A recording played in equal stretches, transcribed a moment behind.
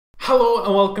Hello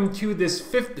and welcome to this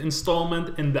 5th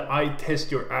installment in the I Test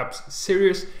Your Apps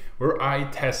series, where I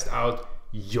test out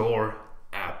your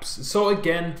apps. So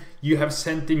again, you have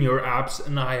sent in your apps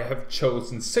and I have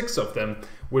chosen 6 of them,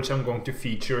 which I'm going to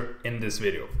feature in this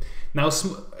video. Now,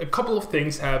 a couple of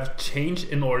things have changed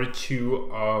in order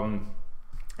to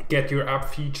get your app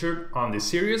featured on this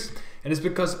series, and it's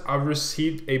because I've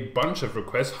received a bunch of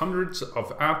requests, hundreds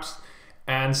of apps,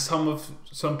 and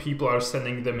some people are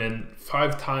sending them in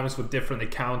 5 times with different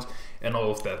accounts and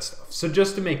all of that stuff. So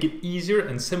just to make it easier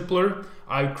and simpler,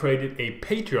 I've created a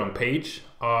Patreon page.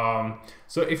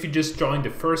 So if you just join the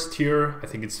first tier, I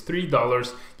think it's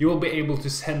 $3, you will be able to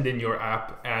send in your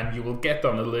app and you will get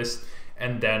on the list,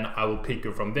 and then I will pick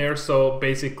you from there. So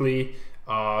basically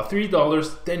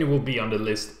 $3, then you will be on the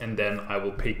list, and then I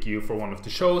will pick you for one of the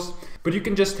shows. But you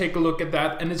can just take a look at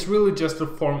that, and it's really just a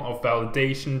form of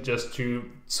validation, just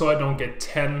so I don't get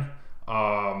 10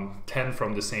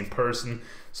 from the same person,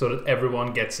 so that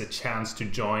everyone gets a chance to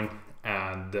join.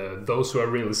 And those who are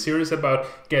really serious about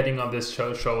getting on this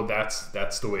show,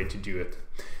 that's the way to do it.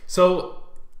 So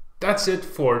that's it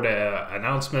for the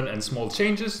announcement and small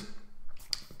changes.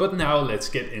 But now let's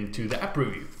get into the app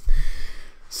review.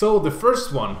 So the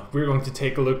first one we're going to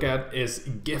take a look at is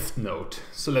Gif Note.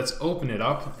 So let's open it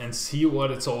up and see what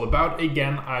it's all about.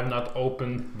 Again, I've not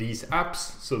opened these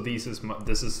apps, so this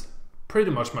is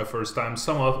pretty much my first time.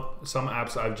 Some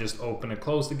apps I've just opened and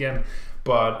closed again,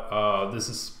 but this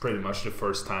is pretty much the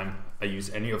first time I use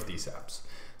any of these apps.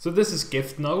 So this is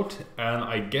Gif Note, and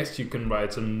I guess you can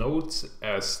write some notes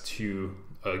as to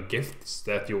gifts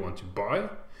that you want to buy.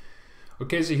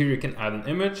 Okay, so here you can add an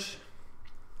image.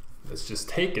 Let's just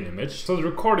take an image. So the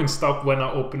recording stopped when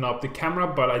I opened up the camera,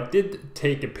 but I did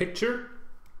take a picture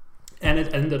and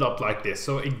it ended up like this.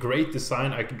 So a great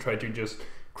design. I can try to just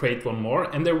create one more.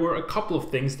 And there were a couple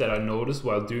of things that I noticed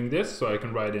while doing this. So I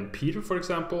can write in Peter, for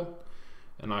example,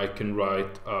 and I can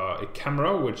write a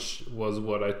camera, which was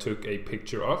what I took a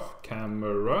picture of.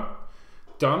 Camera.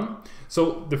 Done.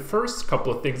 So the first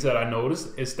couple of things that I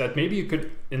noticed is that maybe you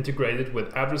could integrate it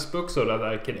with address book so that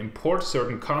I can import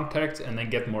certain contacts and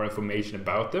then get more information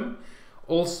about them.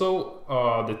 Also,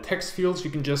 the text fields,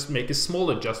 you can just make a small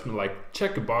adjustment, like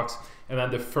check a box, and then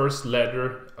the first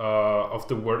letter of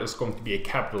the word is going to be a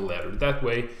capital letter. That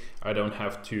way I don't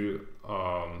have to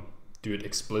do it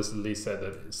explicitly,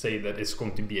 say that it's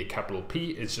going to be a capital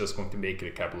P. It's just going to make it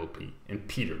a capital P in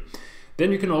Peter.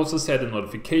 Then you can also set a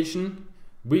notification,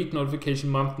 week notification,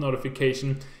 month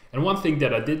notification. And one thing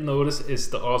that I did notice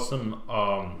is the awesome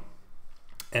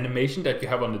animation that you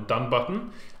have on the done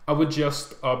button. I would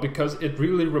just, because it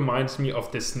really reminds me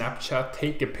of the Snapchat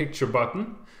take a picture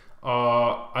button.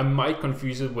 I might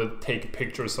confuse it with take a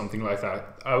picture or something like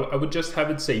that. I would just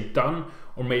have it say done,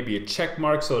 or maybe a check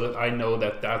mark, so that I know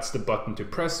that that's the button to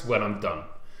press when I'm done.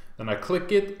 Then I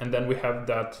click it, and then we have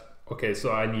that. Okay,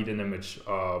 so I need an image,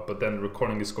 but then the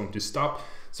recording is going to stop.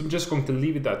 So I'm just going to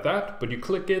leave it at that, but you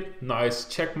click it, nice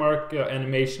check mark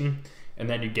animation, and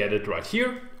then you get it right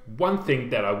here. One thing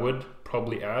that I would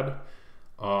probably add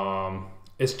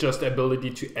is just the ability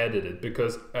to edit it,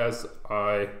 because as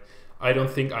I don't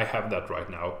think I have that right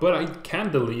now, but I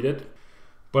can delete it,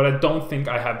 but I don't think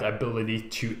I have the ability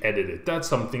to edit it. That's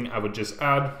something I would just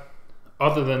add.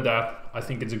 Other than that, I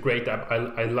think it's a great app.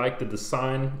 I like the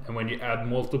design, and when you add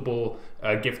multiple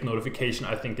gift notification,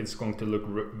 I think it's going to look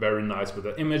very nice with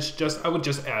the image. I would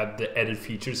just add the edit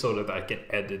feature so that I can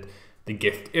edit the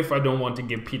gift. If I don't want to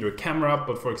give Peter a camera,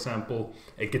 but for example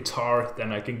a guitar,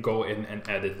 then I can go in and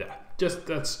edit that.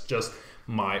 That's just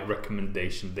my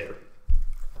recommendation there.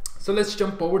 So let's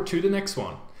jump over to the next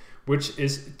one, which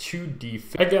is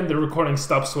 2D. Again, the recording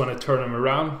stops when I turn them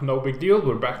around. No big deal,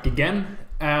 we're back again.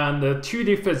 And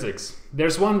 2D physics.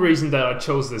 There's one reason that I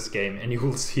chose this game, and you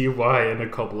will see why in a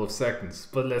couple of seconds.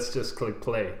 But let's just click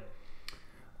play.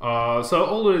 So I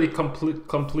already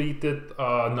completed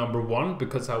number 1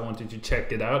 because I wanted to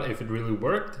check it out if it really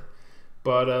worked.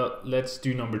 But let's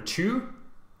do number 2.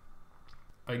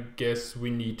 I guess we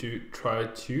need to try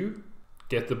to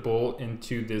get the ball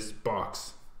into this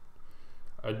box.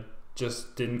 I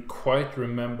just didn't quite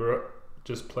remember.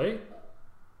 Just play.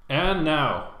 And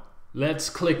now let's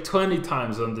click 20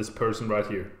 times on this person right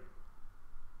here.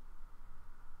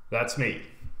 That's me.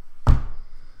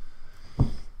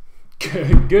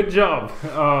 Good job.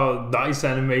 Nice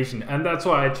animation, and that's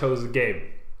why I chose the game.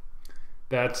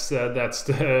 That's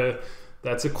the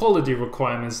quality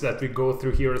requirements that we go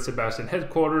through here at Sebastian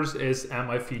headquarters. Is am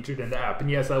I featured in the app?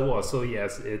 And yes, I was. So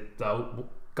yes, it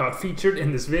got featured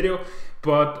in this video.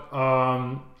 But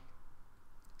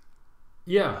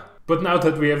yeah. But now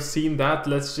that we have seen that,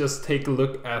 let's just take a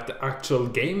look at the actual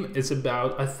game. It's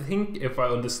about, I think if I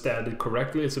understand it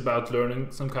correctly, it's about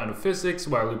learning some kind of physics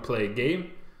while you play a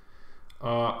game.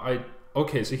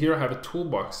 Okay, so here I have a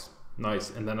toolbox.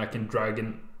 Nice, and then I can drag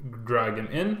him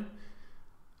in,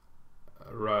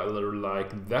 rather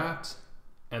like that.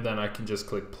 And then I can just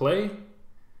click play.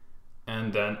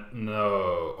 And then,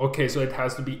 no. Okay, so it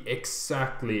has to be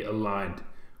exactly aligned.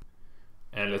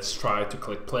 And let's try to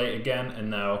click play again, and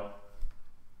now,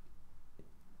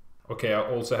 okay, I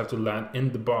also have to land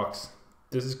in the box.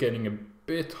 This is getting a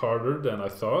bit harder than I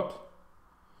thought.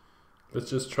 Let's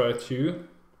just try to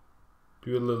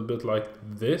do a little bit like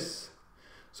this.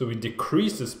 So we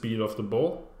decrease the speed of the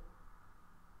ball,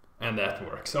 and that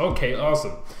works. Okay,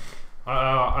 awesome.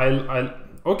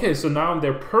 Okay, so now I'm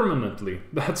there permanently.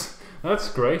 That's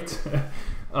great.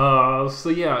 So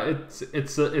yeah,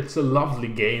 it's a lovely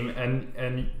game,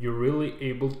 and you're really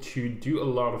able to do a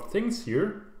lot of things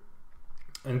here,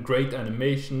 and great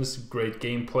animations, great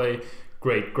gameplay,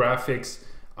 great graphics.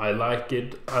 I like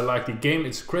it. I like the game.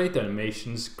 It's great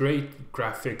animations, great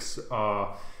graphics,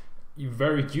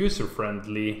 very user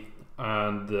friendly,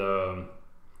 and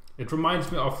it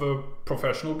reminds me of a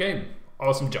professional game.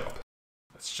 Awesome job.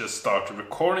 Let's just start the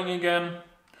recording again.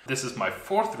 This is my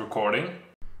 4th recording.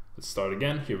 Let's start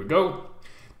again. Here we go.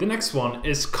 The next one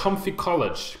is Comfy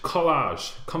Collage.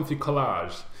 Comfy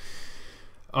Collage.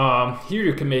 Here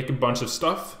you can make a bunch of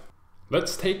stuff.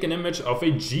 Let's take an image of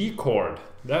a G chord.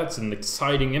 That's an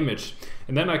exciting image.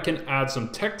 And then I can add some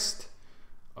text.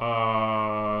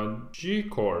 G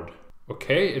chord.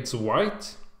 Okay, it's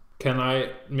white. Can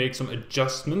I make some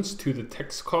adjustments to the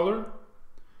text color?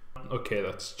 Okay,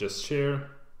 let's just share.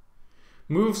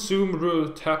 Move, zoom,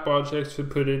 root, tap objects to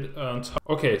put it on top.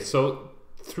 Okay, so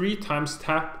 3 times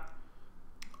tap.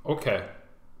 Okay,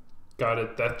 got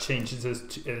it. That changes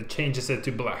it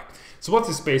to black. So what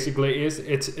this basically is,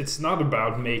 it's not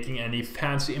about making any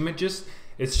fancy images.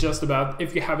 It's just about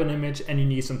if you have an image and you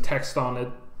need some text on it,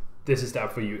 this is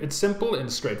that for you. It's simple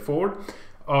and straightforward.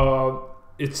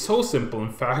 It's so simple,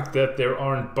 in fact, that there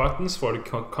aren't buttons for the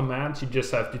commands. You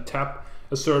just have to tap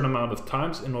a certain amount of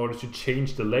times in order to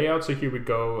change the layout. So here we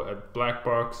go, a black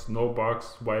box, no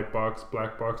box, white box,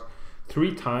 black box.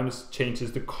 3 times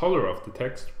changes the color of the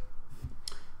text.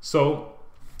 So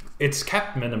it's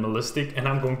kept minimalistic, and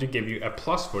I'm going to give you a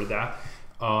plus for that.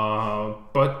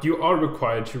 But you are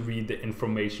required to read the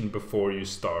information before you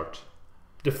start.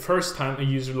 The first time a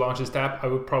user launches the app, I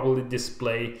would probably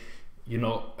display, you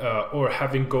know, or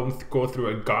having go through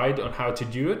a guide on how to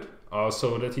do it,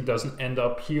 so that he doesn't end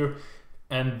up here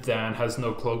and then has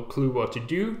no clue what to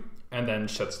do and then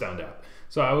shuts down the app.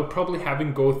 So I would probably have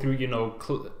him go through, you know,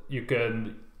 you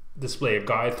can display a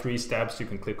guide, 3 steps, you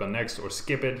can click on next or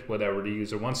skip it, whatever the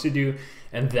user wants to do,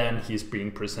 and then he's being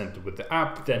presented with the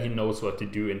app, then he knows what to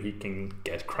do and he can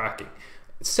get cracking.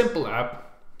 Simple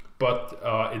app, but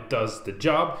it does the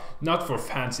job, not for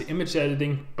fancy image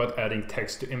editing, but adding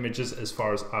text to images as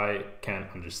far as I can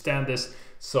understand this.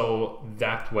 So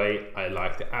that way I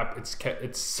like the app.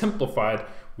 It's simplified,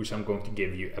 which I'm going to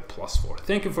give you a plus for.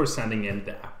 Thank you for sending in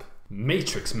the app.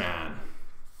 Matrix Man.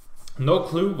 No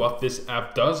clue what this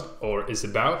app does or is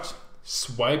about.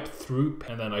 Swipe through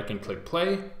and then I can click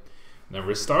play. And then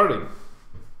we're starting.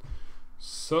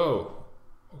 So,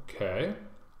 okay.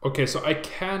 Okay, so I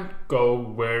can't go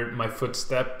where my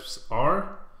footsteps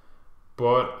are,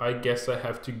 but I guess I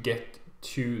have to get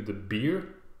to the beer,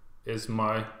 is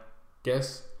my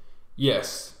guess.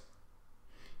 Yes.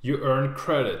 You earn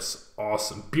credits.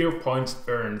 Awesome. Beer points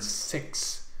earned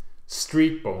 6.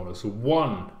 Street bonus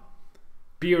 1.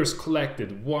 Beers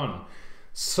collected 1.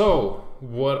 So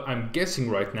what I'm guessing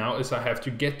right now is I have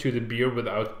to get to the beer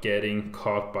without getting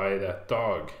caught by that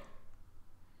dog.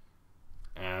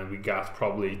 And we got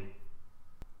probably,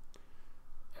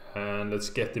 and let's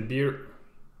get the beer.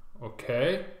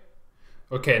 Okay.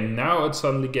 Okay, now it's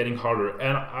suddenly getting harder,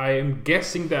 and I am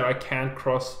guessing that I can't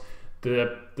cross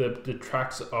the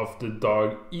tracks of the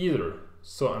dog either.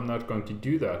 So I'm not going to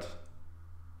do that.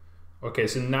 Okay,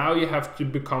 so now you have to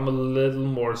become a little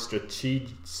more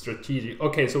strategic.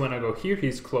 Okay, so when I go here,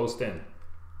 he's closed in.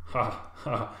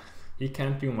 He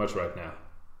can't do much right now.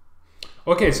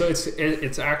 Okay, so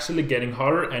it's actually getting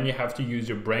harder, and you have to use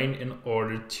your brain in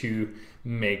order to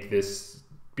make this,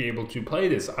 be able to play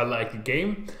this. I like the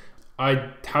game.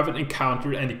 I haven't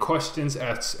encountered any questions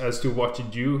as to what to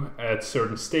do at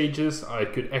certain stages. I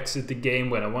could exit the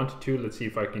game when I wanted to. Let's see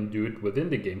if I can do it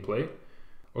within the gameplay.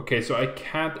 Okay, so I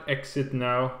can't exit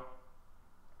now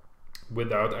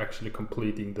without actually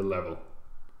completing the level.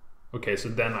 Okay, so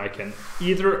then I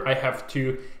have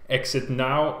to exit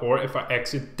now, or if I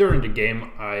exit during the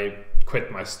game, I quit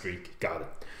my streak. Got it.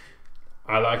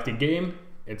 I like the game.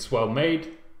 It's well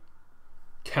made.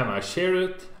 Can I share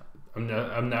it? I'm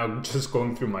now just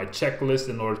going through my checklist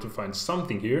in order to find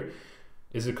something here.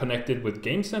 Is it connected with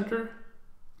Game Center?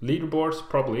 Leaderboards?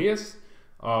 Probably is.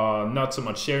 Not so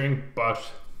much sharing, but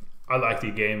I like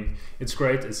the game. It's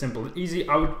great. It's simple and easy.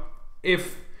 I would,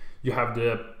 if you have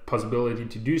the possibility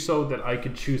to do so, that I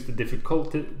could choose the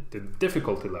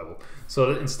difficulty level,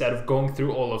 so that instead of going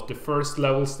through all of the first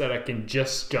levels, that I can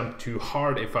just jump to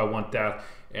hard if I want that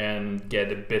and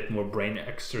get a bit more brain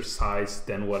exercise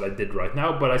than what I did right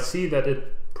now. But I see that it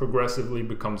progressively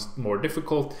becomes more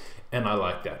difficult, and I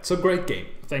like that. So great game.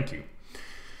 Thank you.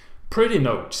 Pretty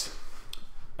Notes.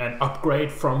 An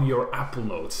upgrade from your Apple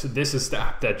Notes. This is the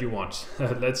app that you want.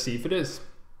 Let's see if it is.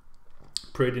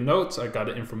 Pretty Notes. I got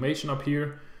the information up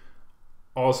here.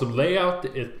 Awesome layout.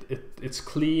 It's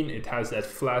clean. It has that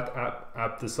flat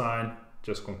app design.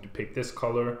 Just going to pick this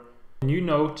color. New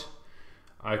note.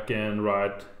 I can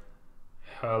write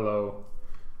hello.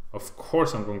 Of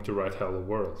course I'm going to write hello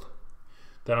world.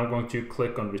 Then I'm going to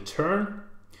click on return.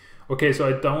 Okay, so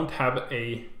I don't have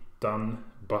a done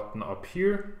button up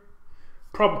here.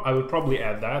 I would probably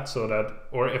add that, so that,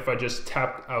 or if I just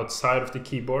tapped outside of the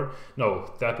keyboard.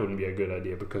 No, that wouldn't be a good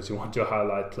idea because you want to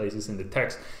highlight places in the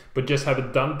text. But just have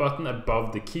a done button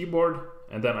above the keyboard,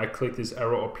 and then I click this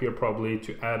arrow up here probably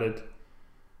to add it.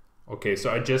 Okay, so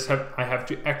I have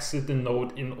to exit the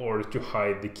note in order to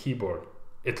hide the keyboard,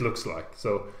 it looks like.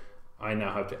 So I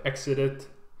now have to exit it,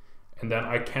 and then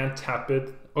I can't tap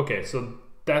it. Okay, so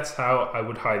that's how I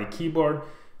would hide the keyboard.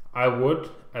 I would,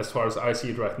 as far as I see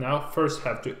it right now, first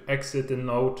have to exit the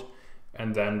note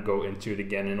and then go into it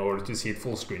again in order to see it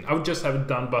full screen. I would just have a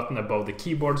done button above the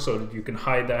keyboard so that you can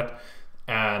hide that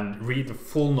and read the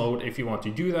full note if you want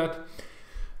to do that.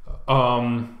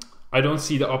 I don't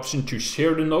see the option to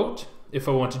share the note if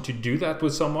I wanted to do that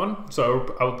with someone.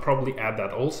 So I would probably add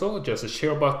that also, just a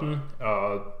share button,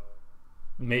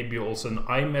 maybe also an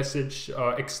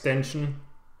iMessage extension.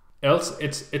 Else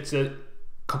it's a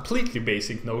completely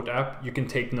basic note app. You can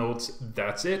take notes,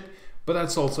 that's it. But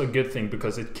that's also a good thing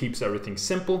because it keeps everything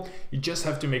simple. You just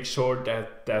have to make sure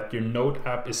that your note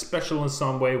app is special in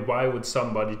some way. Why would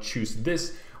somebody choose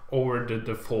this over the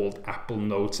default Apple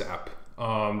Notes app?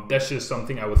 That's just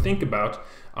something I would think about.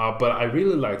 But I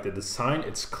really like the design.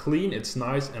 It's clean, it's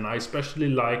nice, and I especially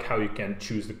like how you can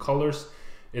choose the colors.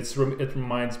 It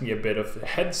reminds me a bit of the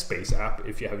Headspace app,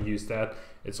 if you have used that.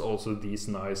 It's also these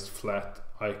nice flat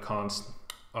icons.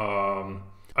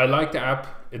 I like the app.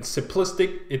 It's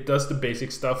simplistic. It does the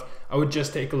basic stuff. I would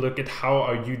just take a look at how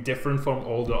are you different from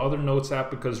all the other Notes app,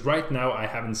 because right now I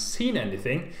haven't seen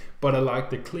anything, but I like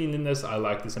the cleanliness, I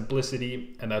like the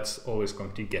simplicity, and that's always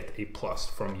going to get a plus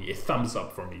from me, a thumbs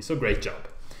up from me. So great job.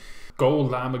 Go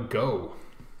Llama Go.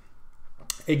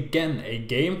 Again, a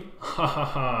game. Ha ha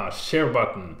ha. Share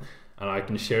button, and I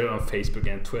can share it on Facebook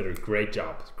and Twitter. Great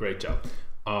job. Great job.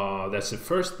 That's the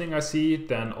first thing I see.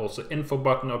 Then also info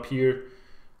button up here.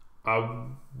 I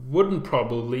wouldn't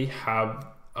probably have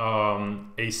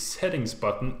a settings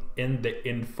button in the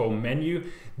info menu.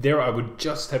 There I would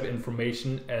just have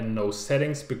information and no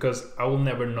settings, because I will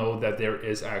never know that there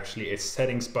is actually a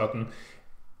settings button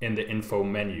in the info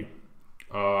menu.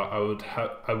 I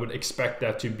would expect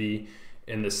that to be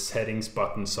in the settings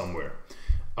button somewhere.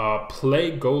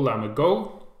 Play Go Llama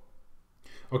Go.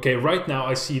 Okay, right now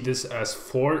I see this as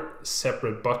 4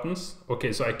 separate buttons.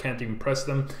 Okay, so I can't even press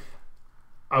them.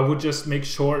 I would just make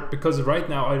sure, because right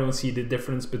now I don't see the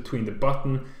difference between the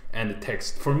button and the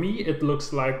text. For me, it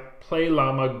looks like Play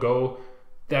Llama Go.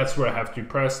 That's where I have to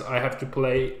press. I have to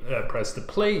press the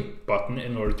play button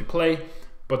in order to play,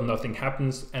 but nothing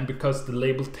happens. And because the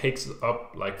label takes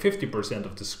up like 50%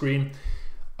 of the screen,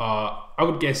 I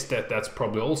would guess that that's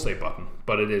probably also a button,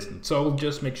 but it isn't. So I'll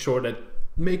just make sure that,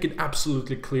 make it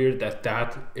absolutely clear that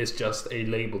that is just a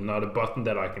label, not a button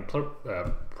that I can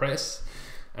press.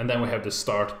 And then we have the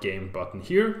start game button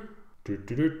here.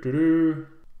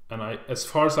 And as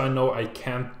far as I know, I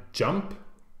can't jump.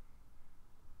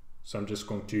 So I'm just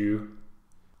going to,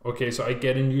 okay, so I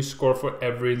get a new score for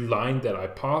every line that I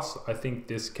pass. I think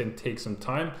this can take some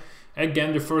time.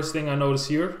 Again, the first thing I notice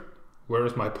here, where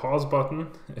is my pause button?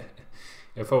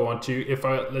 If I want to,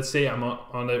 let's say I'm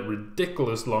on a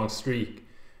ridiculous long streak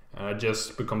and I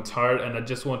just become tired and I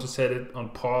just want to set it on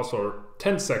pause or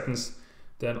 10 seconds,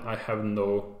 then I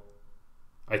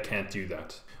can't do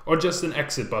that. Or just an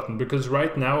exit button, because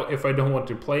right now, if I don't want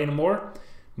to play anymore,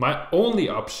 my only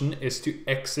option is to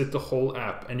exit the whole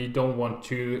app, and you don't want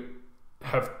to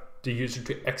have the user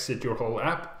to exit your whole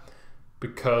app,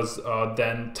 because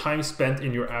then time spent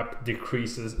in your app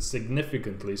decreases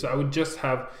significantly. So I would just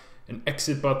have an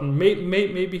exit button.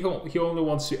 Maybe he only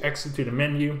wants to exit to the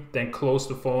menu, then close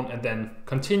the phone and then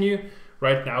continue.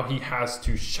 Right now he has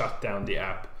to shut down the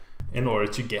app in order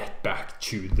to get back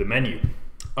to the menu.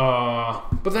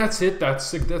 But that's it.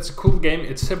 That's a cool game.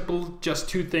 It's simple, just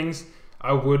two things.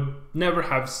 I would never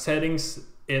have settings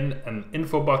in an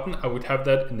info button. I would have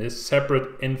that in a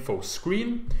separate info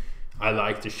screen. I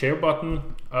like the share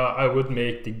button. I would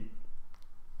make the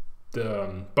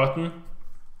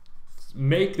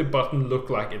button look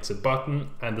like it's a button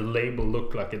and the label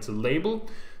look like it's a label,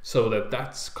 so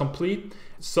that's complete.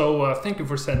 So thank you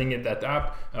for sending in that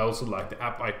app. I also like the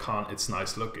app icon. It's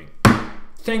nice looking.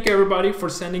 Thank you everybody for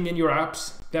sending in your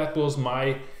apps. That was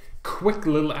my quick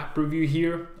little app review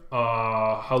here.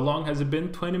 How long has it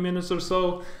been? 20 minutes or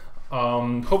so.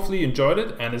 Hopefully you enjoyed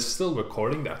it, and it's still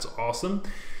recording. That's awesome.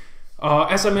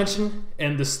 As I mentioned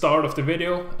in the start of the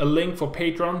video, a link for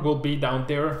Patreon will be down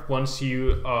there once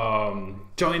you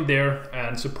join there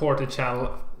and support the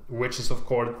channel, which is of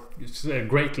course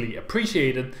greatly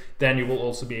appreciated. Then you will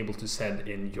also be able to send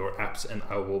in your apps and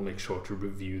I will make sure to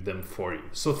review them for you.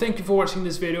 So thank you for watching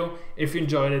this video. If you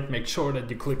enjoyed it, make sure that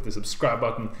you click the subscribe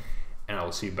button and I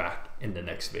will see you back in the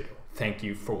next video. Thank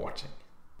you for watching.